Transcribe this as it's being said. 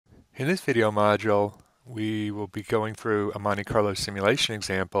In this video module, we will be going through a Monte Carlo simulation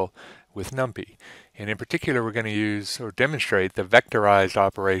example with NumPy. And in particular, we're going to use or demonstrate the vectorized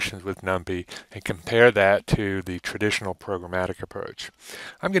operations with NumPy and compare that to the traditional programmatic approach.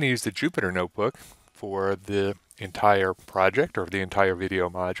 I'm going to use the Jupyter notebook for the entire project or the entire video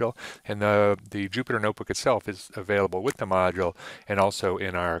module, and the Jupyter notebook itself is available with the module and also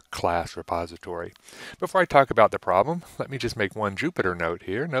in our class repository. Before I talk about the problem, let me just make one Jupyter note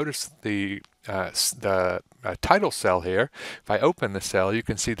here. Notice the title cell here. If I open the cell, you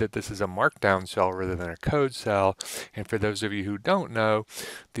can see that this is a markdown cell rather than a code cell. And for those of you who don't know,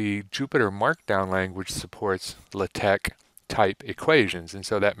 the Jupyter Markdown language supports LaTeX type equations, and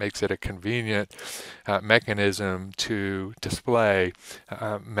so that makes it a convenient mechanism to display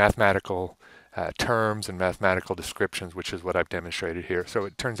mathematical terms and mathematical descriptions, which is what I've demonstrated here. So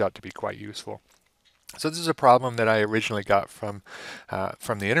it turns out to be quite useful. So this is a problem that I originally got from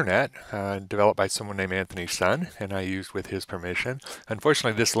the internet, developed by someone named Anthony Sun, and I used with his permission.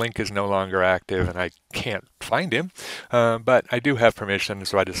 Unfortunately, this link is no longer active and I can't find him, but I do have permission,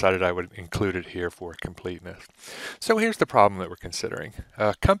 so I decided I would include it here for completeness. So here's the problem that we're considering.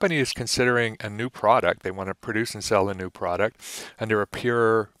 A company is considering a new product. They want to produce and sell a new product under a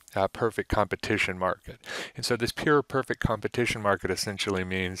pure perfect competition market. And so this pure perfect competition market essentially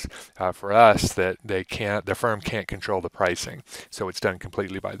means for us that the firm can't control the pricing. So it's done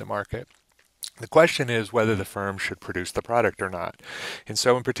completely by the market. The question is whether the firm should produce the product or not. And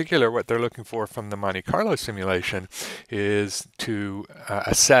so in particular, what they're looking for from the Monte Carlo simulation is to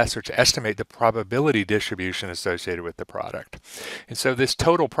assess or to estimate the probability distribution associated with the product. And so this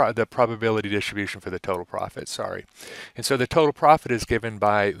the probability distribution for the total profit, sorry. And so the total profit is given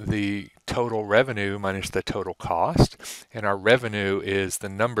by the total revenue minus the total cost. And our revenue is the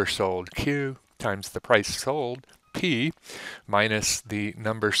number sold, Q, times the price sold, P, minus the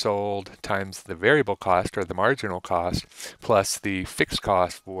number sold times the variable cost or the marginal cost plus the fixed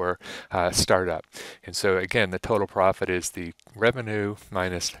cost for startup. And so again, the total profit is the revenue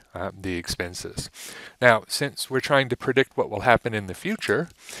minus the expenses. Now, since we're trying to predict what will happen in the future,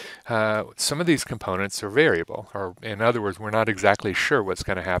 some of these components are variable, or in other words, we're not exactly sure what's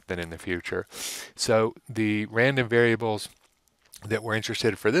going to happen in the future. So the random variables that we're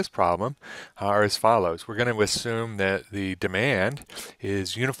interested for this problem are as follows. We're going to assume that the demand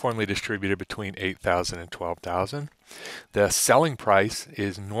is uniformly distributed between 8,000 and 12,000. The selling price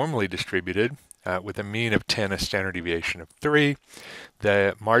is normally distributed with a mean of 10, a standard deviation of 3.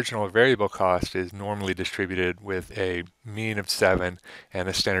 The marginal variable cost is normally distributed with a mean of 7 and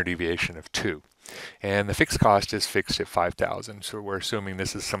a standard deviation of 2. And the fixed cost is fixed at 5,000. So we're assuming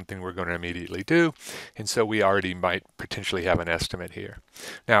this is something we're going to immediately do. And so we already might potentially have an estimate here.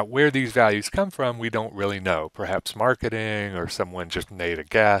 Now, where these values come from, we don't really know. Perhaps marketing or someone just made a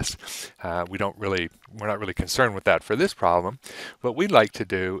guess. We're not really concerned with that for this problem. What we'd like to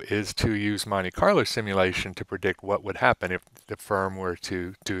do is to use Monte Carlo simulation to predict what would happen if the firm were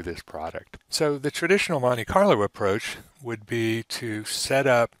to do this product. So the traditional Monte Carlo approach would be to set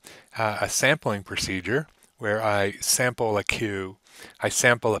up a sampling procedure where I sample a Q, I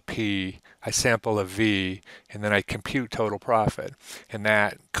sample a P, I sample a V, and then I compute total profit. And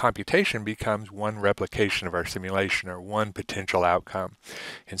that computation becomes one replication of our simulation, or one potential outcome.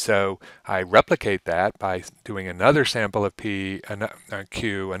 And so I replicate that by doing another sample of P,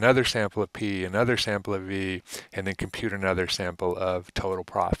 Q, another sample of P, another sample of V, and then compute another sample of total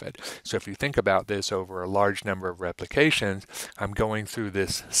profit. So if you think about this over a large number of replications, I'm going through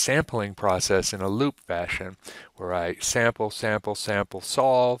this sampling process in a loop fashion, where I sample, sample, sample,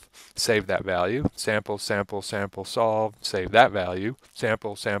 solve, save that value, sample, sample, sample, solve, save that value,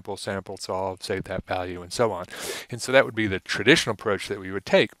 sample, sample, sample, solve, save that value, and so on. And so that would be the traditional approach that we would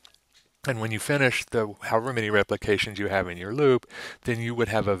take. And when you finish the however many replications you have in your loop, then you would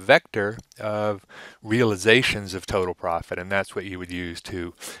have a vector of realizations of total profit, and that's what you would use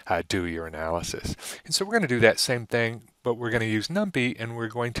to do your analysis. And so we're going to do that same thing, but we're going to use NumPy, and we're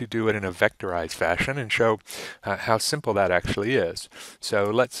going to do it in a vectorized fashion and show how simple that actually is. So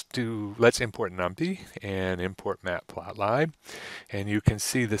let's import NumPy and import matplotlib, and you can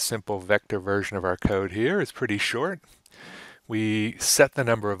see the simple vector version of our code here. It's pretty short. We set the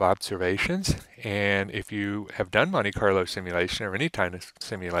number of observations, and if you have done Monte Carlo simulation or any kind of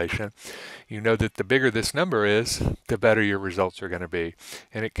simulation, you know that the bigger this number is, the better your results are going to be.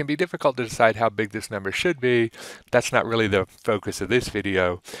 And it can be difficult to decide how big this number should be. That's not really the focus of this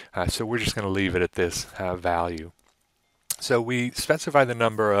video, so we're just going to leave it at this value. So we specify the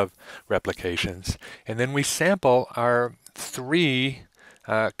number of replications, and then we sample our 3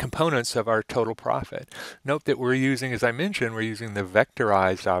 components of our total profit. Note that we're using, as I mentioned, we're using the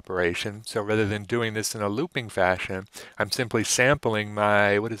vectorized operation. So rather than doing this in a looping fashion, I'm simply sampling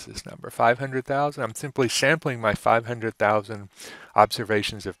my, what is this number, 500,000? I'm simply sampling my 500,000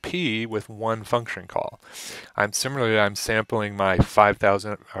 observations of P with one function call. I'm sampling my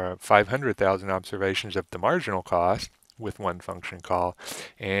 5,000 or 500,000 observations of the marginal cost with one function call,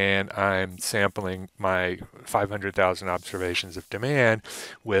 and I'm sampling my 500,000 observations of demand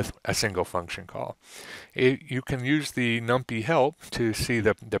with a single function call. You can use the NumPy help to see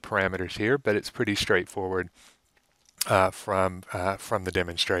the parameters here, but it's pretty straightforward from the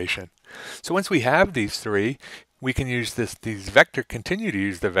demonstration. So once we have these three, we can use continue to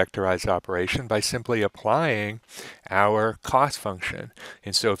use the vectorized operation by simply applying our cost function.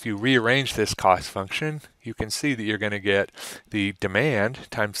 And so if you rearrange this cost function, you can see that you're going to get the demand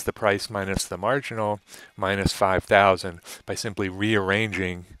times the price minus the marginal minus 5,000 by simply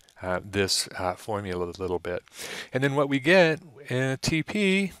rearranging this formula a little bit. And then what we get in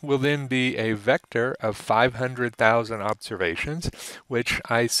TP will then be a vector of 500,000 observations, which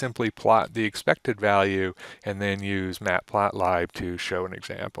I simply plot the expected value and then use matplotlib to show an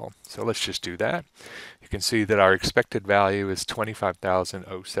example. So let's just do that. You can see that our expected value is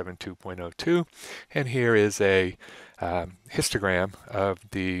 25,072.02, and here is a histogram of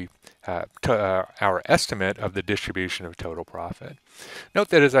our estimate of the distribution of total profit. Note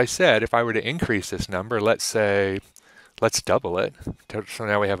that, as I said, if I were to increase this number, let's double it, so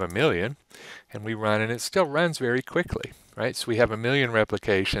now we have 1,000,000, and we run, and it still runs very quickly, right? So we have 1,000,000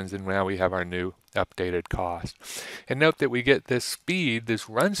 replications, and now we have our new updated cost. And note that we get this speed, this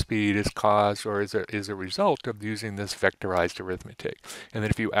run speed, is caused or is a result of using this vectorized arithmetic. And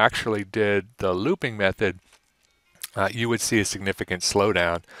that if you actually did the looping method, you would see a significant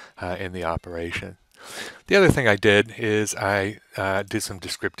slowdown in the operation. The other thing I did is I did some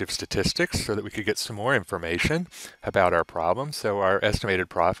descriptive statistics so that we could get some more information about our problem. So our estimated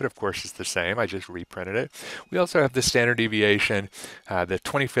profit, of course, is the same. I just reprinted it. We also have the standard deviation, the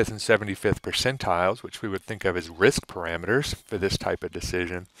 25th and 75th percentiles, which we would think of as risk parameters for this type of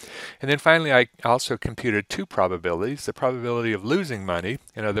decision. And then finally, I also computed two probabilities: the probability of losing money,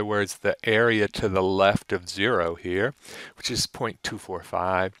 in other words, the area to the left of 0 here, which is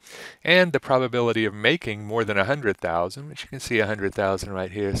 0.245, and the probability of making more than 100,000, which you can see 100,000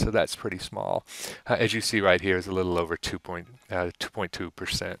 right here, so that's pretty small. As you see right here is a little over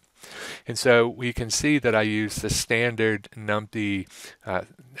 2.2%. And so we can see that I use the standard NumPy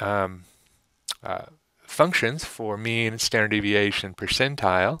functions for mean, standard deviation,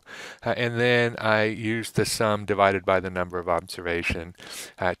 percentile, and then I use the sum divided by the number of observation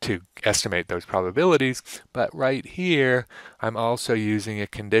to estimate those probabilities. But right here, I'm also using a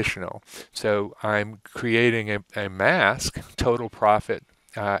conditional. So I'm creating a mask. Total profit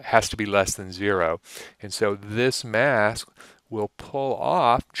has to be less than 0. And so this mask will pull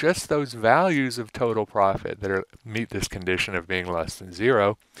off just those values of total profit that meet this condition of being less than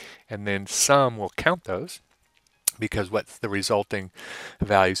 0, and then sum will count those, because what's the resulting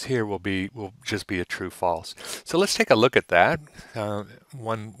values here will just be a true false. So let's take a look at that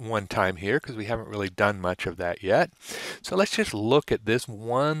one time here, because we haven't really done much of that yet. So let's just look at this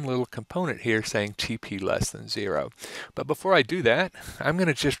one little component here saying TP less than 0. But before I do that, I'm going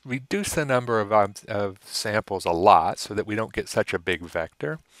to just reduce the number of samples a lot so that we don't get such a big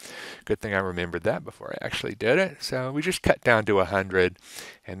vector. Good thing I remembered that before I actually did it. So we just cut down to 100,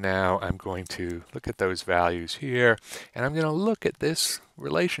 and now I'm going to look at those values here, and I'm going to look at this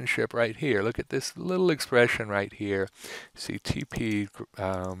relationship right here. Look at this little expression right here. See TP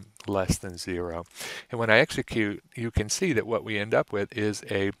less than 0. And when I execute, you can see that what we end up with is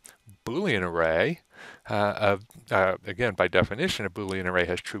a Boolean array again, by definition, a Boolean array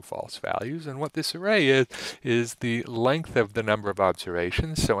has true-false values, and what this array is the length of the number of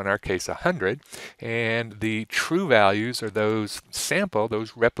observations, so in our case 100, and the true values are those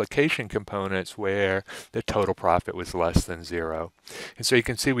replication components where the total profit was less than 0. And so you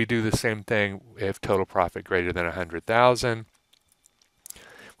can see we do the same thing if total profit greater than 100,000.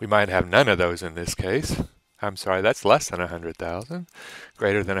 We might have none of those in this case. I'm sorry, that's less than 100,000.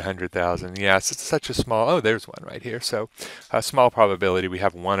 Greater than 100,000. Yes, it's such a small. Oh, there's one right here. So a small probability we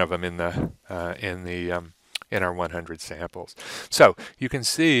have one of them in our 100 samples. So you can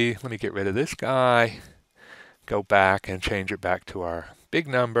see. Let me get rid of this guy. Go back and change it back to our big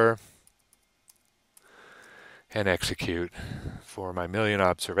number, and execute for my 1,000,000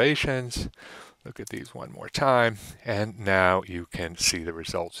 observations. Look at these one more time, and now you can see the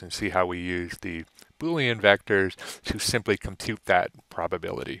results and see how we use the Boolean vectors to simply compute that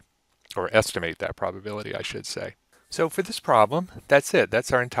probability, or estimate that probability, I should say. So for this problem, that's it.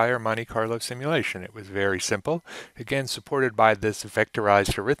 That's our entire Monte Carlo simulation. It was very simple. Again, supported by this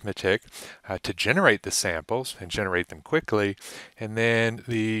vectorized arithmetic to generate the samples and generate them quickly. And then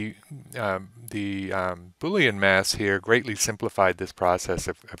the Boolean mass here greatly simplified this process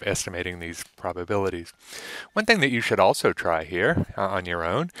of estimating these probabilities. One thing that you should also try here on your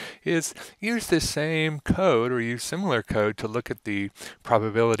own is use this same code or use similar code to look at the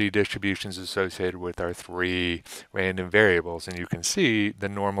probability distributions associated with our three random variables, and you can see the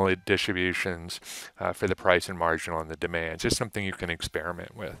normal distributions for the price and marginal and the demand. Just something you can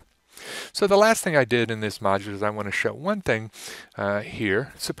experiment with. So the last thing I did in this module is I want to show one thing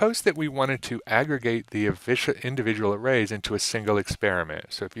here. Suppose that we wanted to aggregate the individual arrays into a single experiment.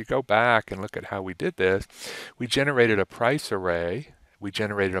 So if you go back and look at how we did this, we generated a price array, we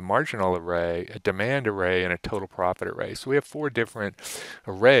generated a marginal array, a demand array, and a total profit array. So we have 4 different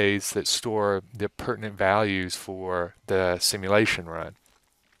arrays that store the pertinent values for the simulation run.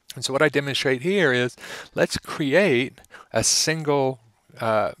 And so what I demonstrate here is let's create a single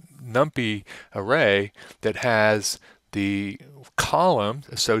NumPy array that has the columns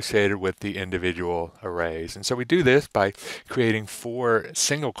associated with the individual arrays. And so we do this by creating 4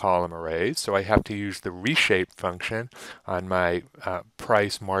 single column arrays. So I have to use the reshape function on my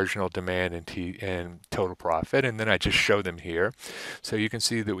price, marginal, demand, and total profit, and then I just show them here. So you can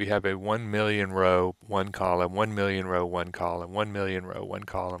see that we have a 1 million row, 1 column, 1 million row, 1 column, 1 million row, 1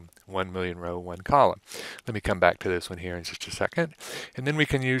 column, 1 million row, 1 column. Let me come back to this one here in just a second. And then we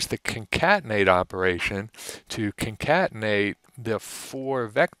can use the concatenate operation to concatenate the 4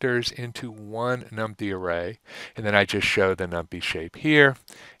 vectors into one NumPy array, and then I just show the NumPy shape here.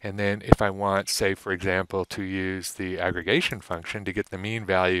 And then if I want, say for example, to use the aggregation function to get the mean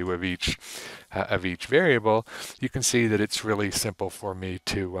value of each variable, you can see that it's really simple for me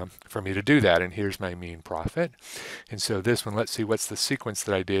to do that. And here's my mean profit. And so this one, let's see what's the sequence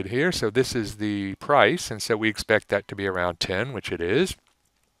that I did here. So this is the price, and so we expect that to be around 10, which it is.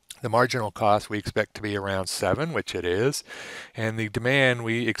 The marginal cost we expect to be around 7, which it is, and the demand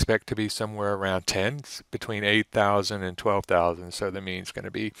we expect to be somewhere around 10, between 8,000 and 12,000. So the mean is going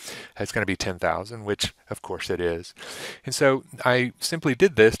to be 10,000, which of course it is. And so I simply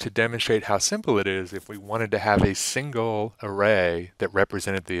did this to demonstrate how simple it is if we wanted to have a single array that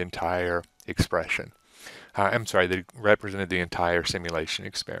represented the entire expression. That represented the entire simulation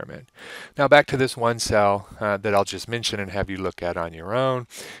experiment. Now back to this one cell that I'll just mention and have you look at on your own,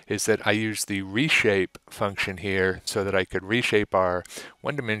 is that I used the reshape function here so that I could reshape our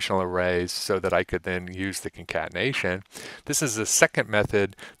one-dimensional arrays so that I could then use the concatenation. This is the second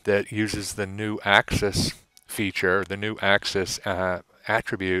method that uses the new axis feature, the new axis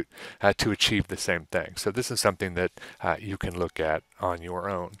attribute to achieve the same thing. So this is something that you can look at on your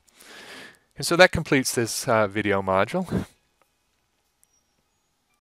own. And so that completes this video module.